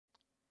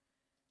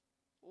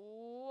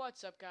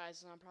What's up,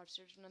 guys? I'm Prop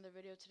Search for another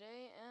video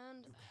today,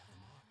 and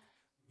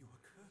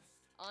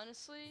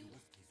honestly,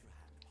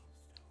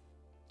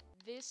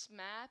 this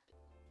map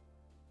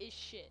is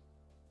shit.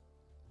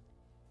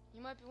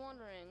 You might be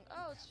wondering,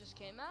 oh, it just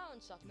came out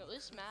and stuff. No,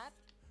 this map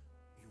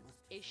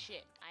is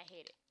shit. I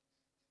hate it.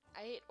 I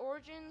hate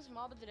Origins,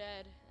 Mob of the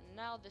Dead, and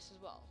now this as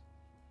well.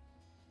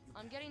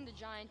 I'm getting the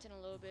Giant in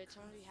a little bit, so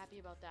I'm gonna be happy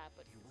about that,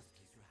 but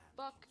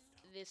fuck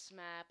this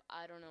map.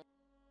 I don't know,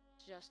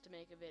 just to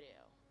make a video.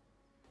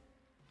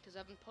 Because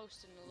I've been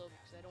posting a little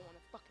bit because I don't want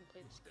to fucking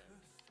play this game.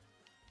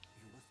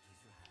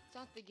 It's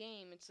not the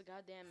game, it's the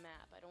goddamn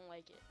map. I don't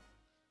like it.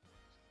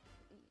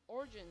 Not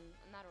Origins.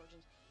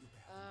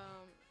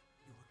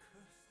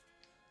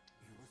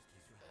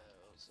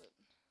 What's it?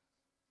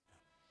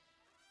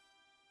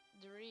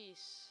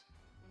 Darius.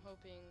 I'm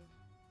hoping.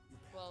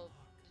 Well,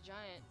 the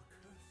Giant.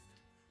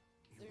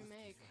 The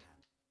remake.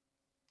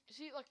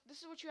 See, like, this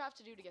is what you have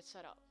to do to get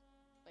set up.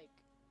 Like,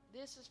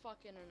 this is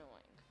fucking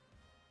annoying.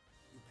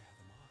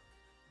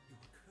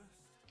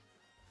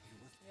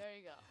 There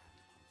you go.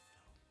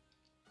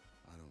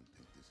 I don't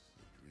think this is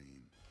a dream.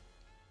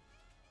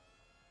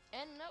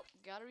 And nope,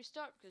 gotta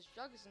restart because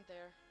Jug isn't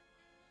there.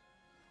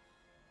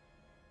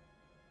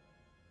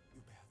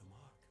 You bear the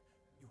mark.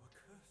 You are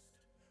cursed.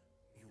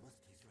 You must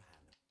place your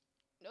hand.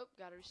 Nope,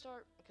 gotta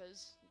restart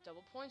because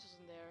double points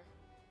wasn't there.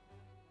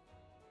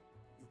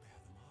 You bear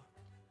the mark.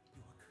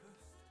 You are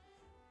cursed.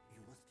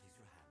 You must place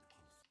your hand upon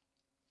the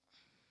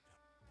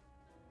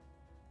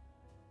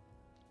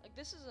Like,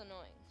 this is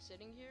annoying.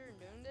 Sitting here and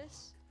doing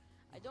this,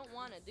 I don't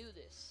want to do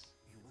this.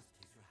 You must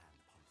place your hand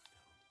upon the stone.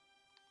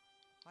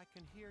 I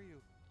can hear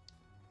you.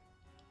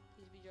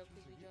 Please be Jug,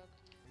 please be Jug.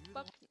 Are you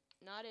Fuck,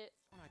 not it.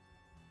 the one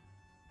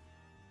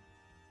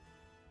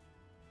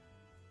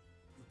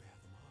You bear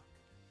the mark.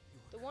 You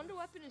are The Wonder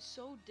Weapon is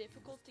so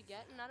difficult to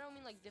get, and I don't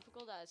mean like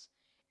difficult as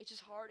it's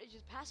just hard. It's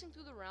just passing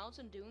through the rounds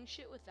and doing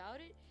shit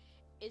without it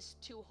is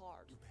too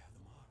hard. You bear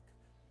the mark.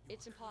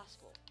 It's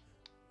impossible.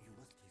 You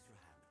must place your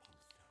hand upon the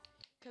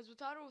stone. Because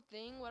without a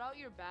thing, without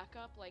your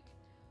backup, like,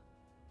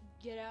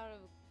 get out of,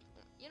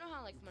 you know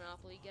how, like,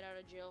 Monopoly, get out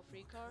of jail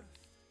free card?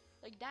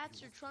 Like, that's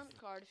your trump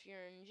card if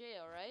you're in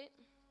jail, right?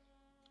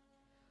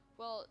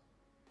 Well,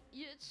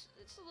 yeah, it's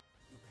a little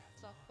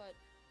stuff, but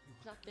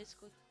it's not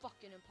basically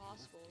fucking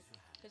impossible.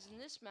 Because in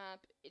this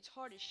map, it's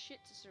hard as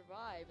shit to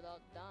survive without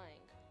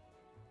dying.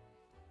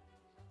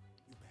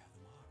 You bear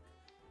the mark.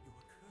 You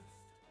are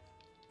cursed.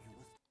 You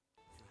must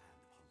place your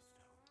hand upon the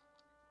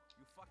stone.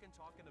 You fucking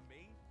talking to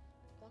me?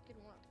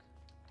 Fucking work.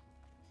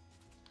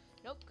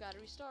 Nope, gotta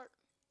restart.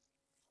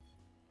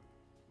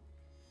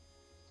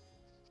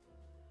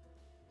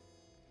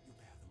 You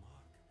bear the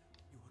mark.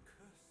 You are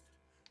cursed.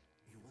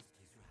 You must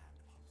place your hand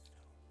upon the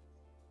stone.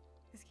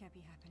 This can't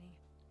be happening.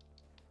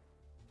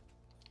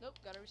 Nope,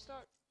 gotta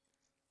restart.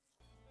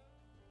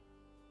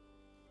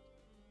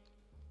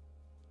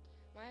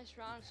 My highest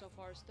round so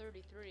far is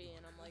 33,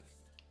 and I'm like,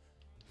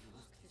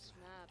 fuck this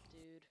map,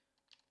 dude. You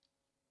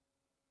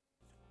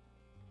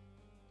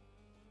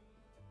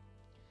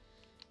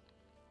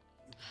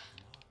bear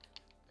the mark.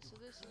 So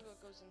this is what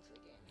goes into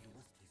the game. You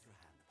must place your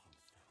hand upon the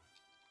stone.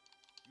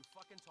 You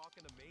fucking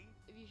talking to me?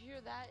 If you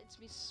hear that, it's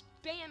me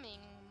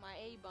spamming my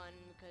A button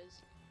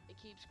because it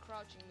keeps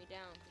crouching me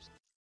down for some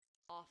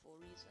awful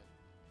reason.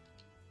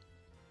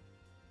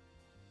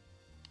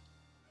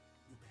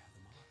 You bear the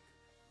mark.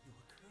 You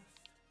are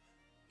cursed.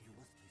 You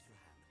must place your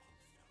hand upon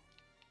the stone.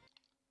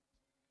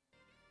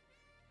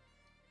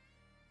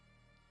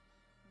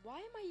 Why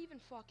am I even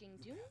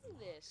fucking doing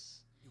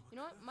this? You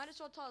know what? Might as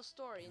well tell a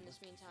story in this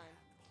meantime.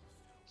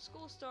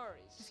 School This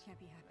stories, can't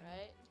be happening.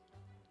 right?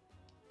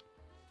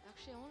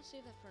 Actually, I want to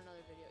save that for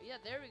another video. Yeah,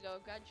 there we go.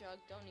 Got Jug.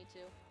 Don't need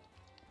to.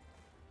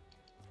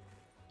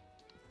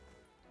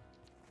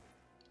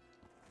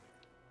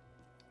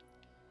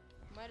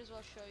 Might as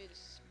well show you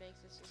this. Make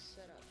this a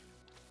setup.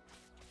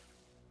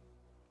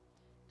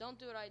 Don't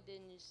do what I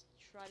did and just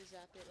try to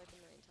zap it like a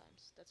million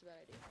times. That's a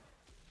bad idea.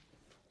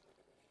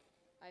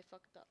 I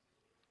fucked up.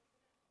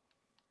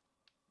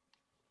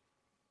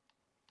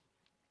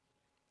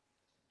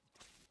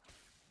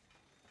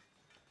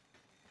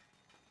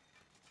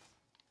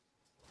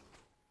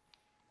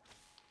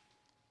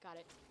 Got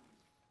it.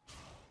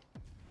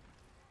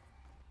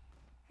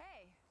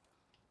 Hey,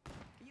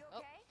 you Oh,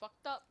 okay?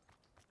 fucked up.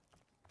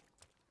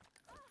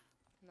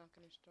 I'm not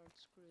gonna start.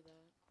 Screw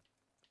that.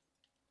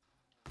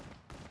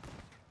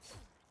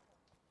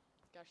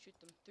 Gotta shoot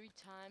them 3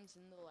 times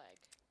in the leg.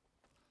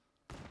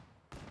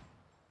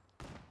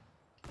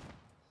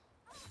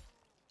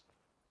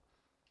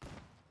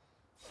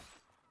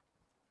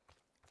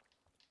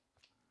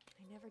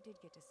 I never did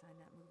get to sign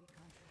that movie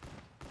contract.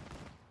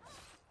 Are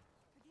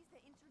these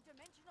the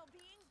interdimensional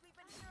beings we've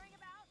been hearing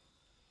about?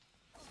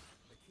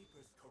 The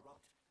keepers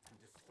corrupt and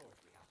distort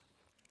reality,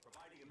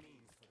 providing a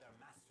means for their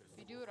masters. If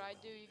you do what I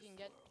do, you can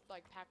get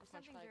like pack a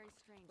punch Something very like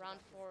strange round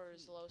about this 4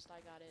 is key. the lowest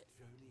I got it.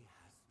 The journey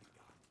has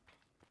begun.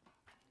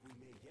 We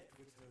may yet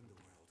return the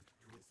world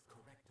to its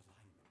correct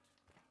alignment.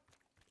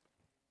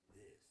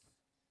 This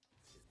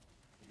is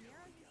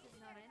Nero uses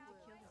not end to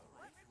kill his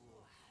wife.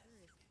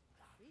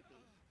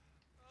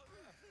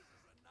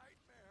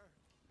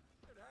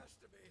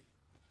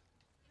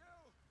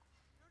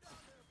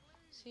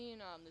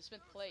 seen the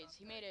Smith Plays.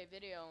 He made a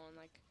video on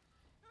like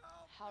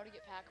how to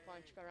get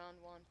Pack-a-Punch by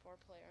round 1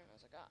 4-player, and I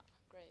was like, ah,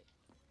 great.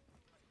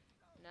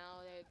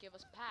 Now they give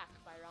us Pack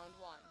by round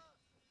 1.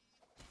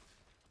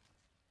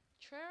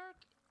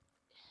 Treyarch,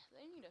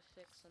 they need to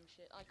fix some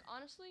shit. Like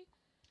honestly,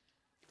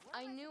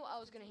 I knew I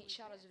was gonna hate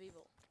Shadows of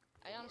Evil.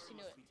 I honestly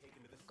knew it.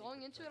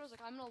 Going into it, I was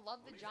like, I'm gonna love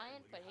the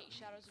Giant, but hate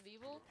Shadows of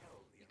Evil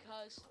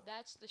because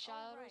that's the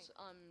Shadows.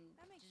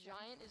 The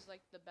Giant is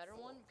like the better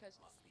one because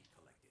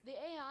the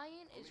AI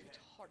in is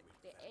retarded.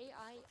 The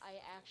AI, I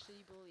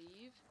actually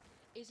believe,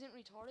 isn't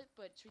retarded,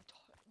 but it's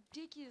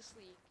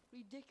ridiculously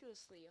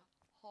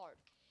hard.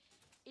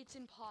 It's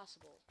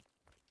impossible.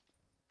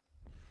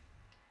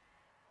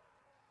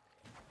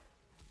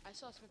 I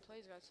saw Smith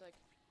Plays guys like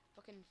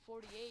fucking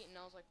 48, and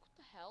I was like, what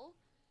the hell?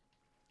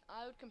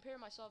 I would compare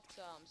myself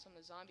to some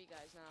of the zombie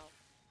guys now,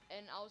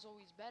 and I was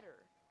always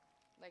better.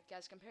 Like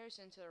as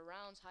comparison to the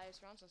rounds,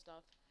 highest rounds and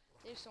stuff,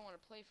 they just don't want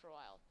to play for a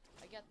while.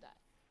 I get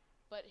that,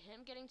 but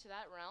him getting to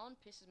that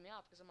round pisses me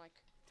off because I'm like,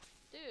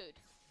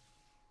 dude,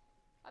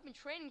 I've been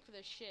training for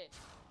this shit.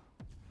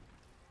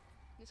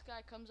 This guy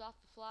comes off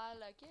the fly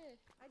like, yeah,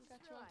 I got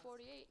you on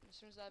 48. And as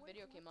soon as that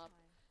video came up,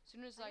 as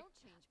soon as like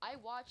I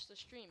watched the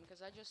stream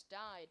because I just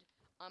died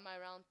on my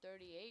round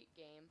 38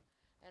 game.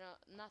 And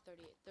not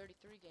 38,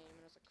 33 game, and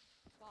I was like,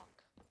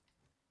 fuck.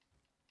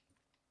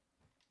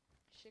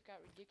 Shit got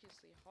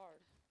ridiculously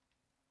hard.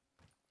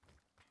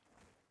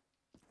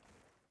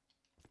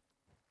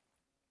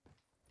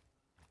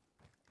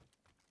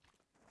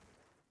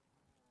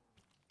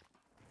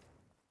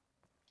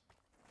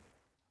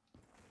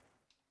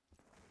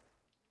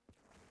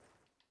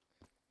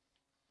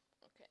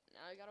 Okay,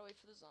 now I gotta wait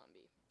for the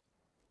zombie.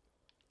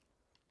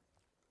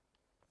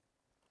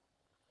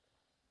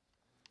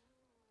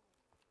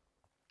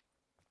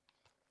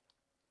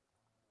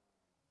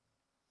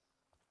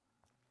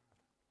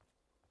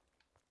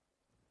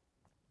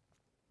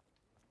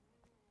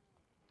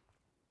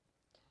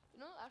 You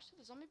know, actually,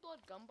 the Zombie Blood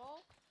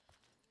Gumball.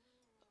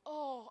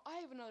 Oh,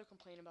 I have another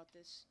complaint about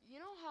this. You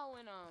know how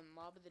in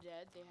Mob of the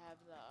Dead they have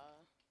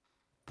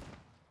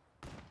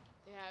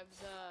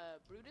the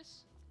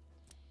Brutus?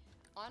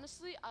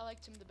 Honestly, I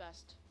liked him the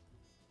best.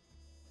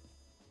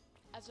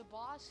 As a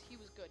boss, he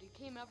was good. He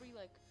came every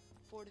like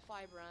 4 to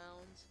 5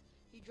 rounds.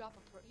 He would drop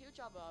an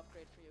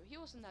upgrade for you. He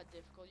wasn't that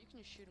difficult. You can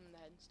just shoot him in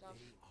the head and stuff.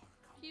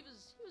 He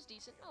was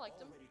decent. I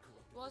liked him.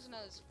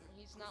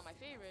 He's not my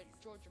favorite.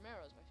 George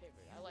Romero is my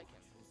favorite. I like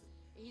him.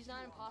 He's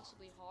not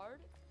impossibly hard,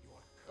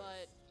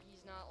 but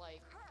he's not like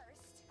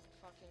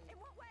fucking In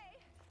what way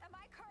am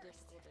I cursed?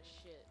 difficult as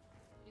shit.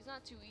 He's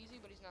not too easy,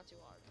 but he's not too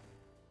hard.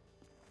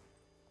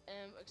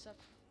 Except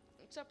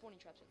when he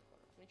traps you in the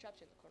corner. When he traps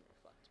you in the corner,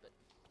 you're fucked. But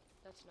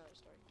that's another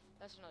story.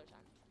 That's another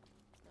time.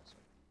 No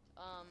story.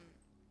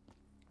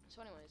 So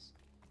anyways,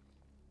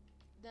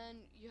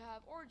 then you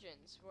have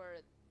Origins,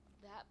 where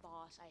that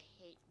boss I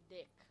hate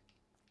dick.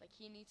 Like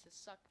he needs to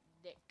suck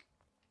dick.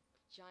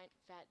 Giant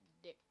fat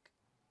dick.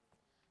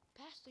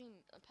 Past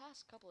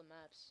couple of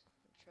maps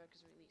Treyarch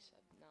has released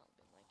I've not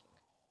been liking.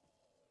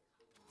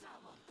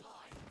 Double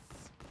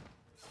points.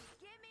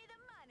 Give me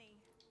the money.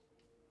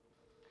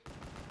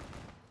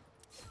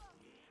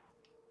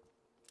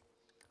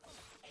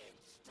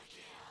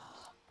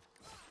 Insta-kill.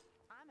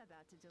 I'm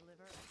about to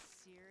deliver a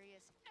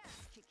serious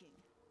ass kicking.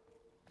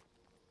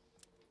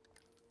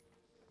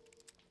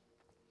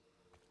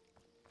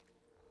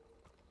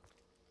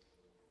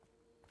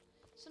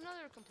 So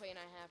another complaint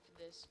I have for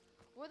this.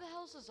 Where the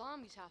hell's the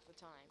zombies half the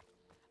time?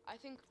 I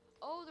think,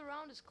 oh, the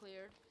round is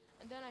cleared,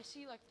 and then I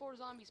see like 4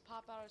 zombies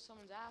pop out of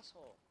someone's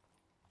asshole.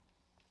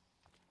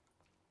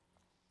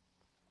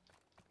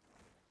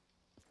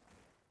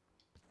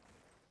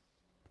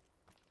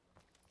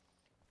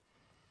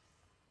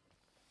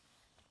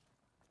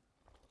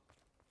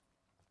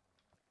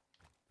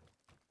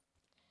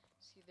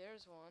 See,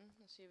 there's one.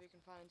 Let's see if we can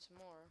find some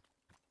more.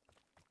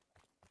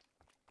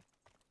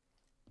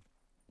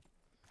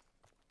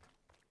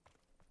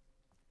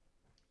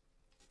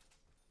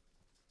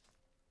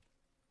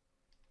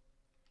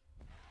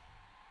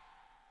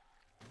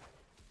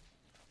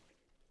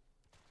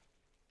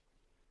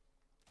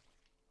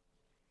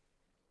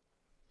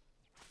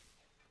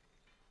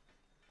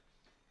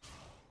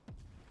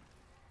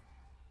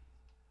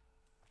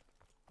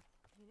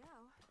 You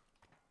know,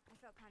 I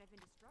felt kind of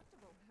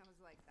indestructible when I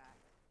was like that.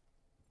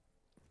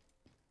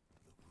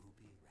 The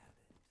Ruby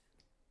Rabbit.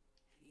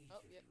 Each Oh,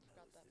 of yep, you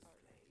forgot knows that this part.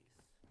 place.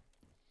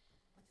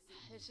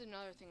 This is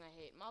another thing I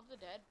hate. Mob of the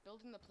Dead,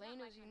 building the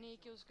plane was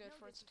unique, it was good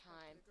for its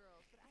time.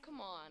 Come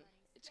on,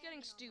 it's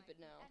getting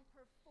stupid now.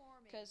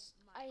 Because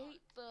I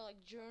hate the like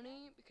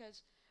journey,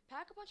 because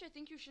Pack-a-Punch I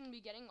think you shouldn't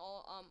be getting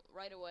all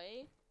right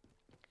away.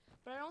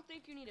 But I don't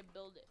think you need to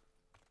build it.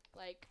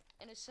 Like,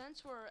 in a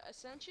sense where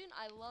Ascension,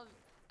 I loved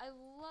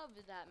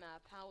that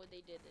map, how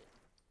they did it.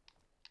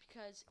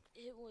 Because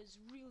it was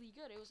really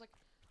good. It was like,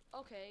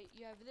 okay,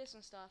 you have this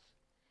and stuff,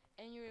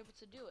 and you're able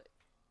to do it.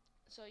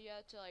 So you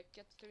had to like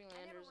get the 3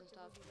 landers and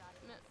stuff.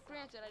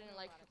 Granted, I didn't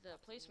like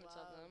the placements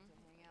of them.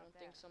 I don't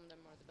think some of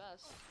them are the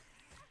best.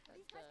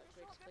 These guys gonna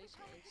show up every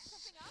time we pick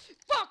something up?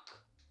 Fuck!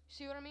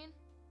 See what I mean?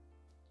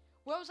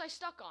 Where was I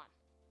stuck on?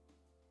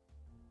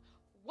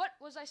 What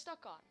was I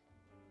stuck on?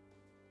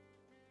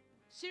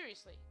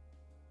 Seriously.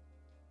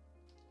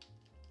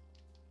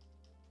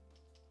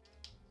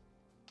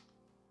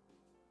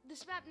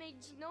 This map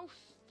makes no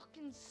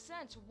fucking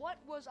sense. What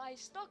was I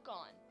stuck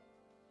on?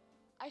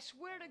 I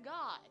swear to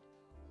God.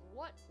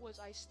 What was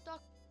I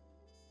stuck?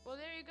 Well,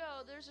 there you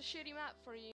go. There's a shitty map for you.